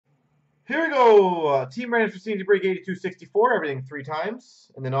Here we go. Team ranks for C&C break 8264. Everything 3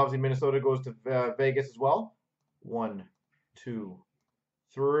 times. And then obviously Minnesota goes to Vegas as well. 1, 2,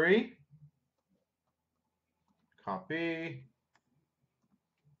 3. Copy.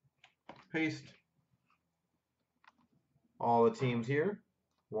 Paste. All the teams here.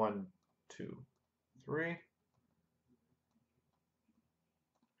 1, 2, 3.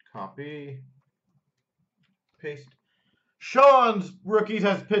 Copy. Paste. Sean's rookies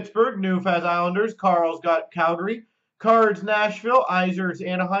has Pittsburgh. Noof has Islanders. Carl's got Calgary. Cards Nashville. Iser's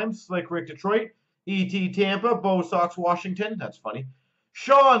Anaheim. Slick Rick Detroit. ET Tampa. Bo Sox Washington. That's funny.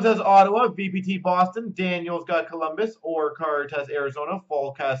 Sean's has Ottawa. VPT Boston. Daniel's got Columbus. Or Cards has Arizona.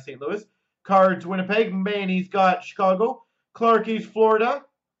 Falk has St. Louis. Cards Winnipeg. Manny's got Chicago. Clarkie's Florida.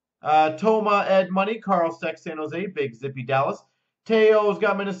 Toma Ed Money. Carl Sex San Jose. Big Zippy Dallas. Teo's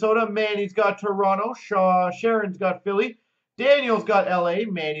got Minnesota. Manny's got Toronto. Sharon's got Philly. Daniel's got LA.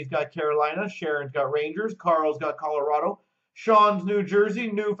 Manny's got Carolina. Sharon's got Rangers. Carl's got Colorado. Sean's New Jersey.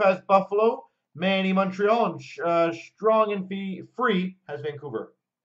 Noof has Buffalo. Manny Montreal. And Strong and Free has Vancouver.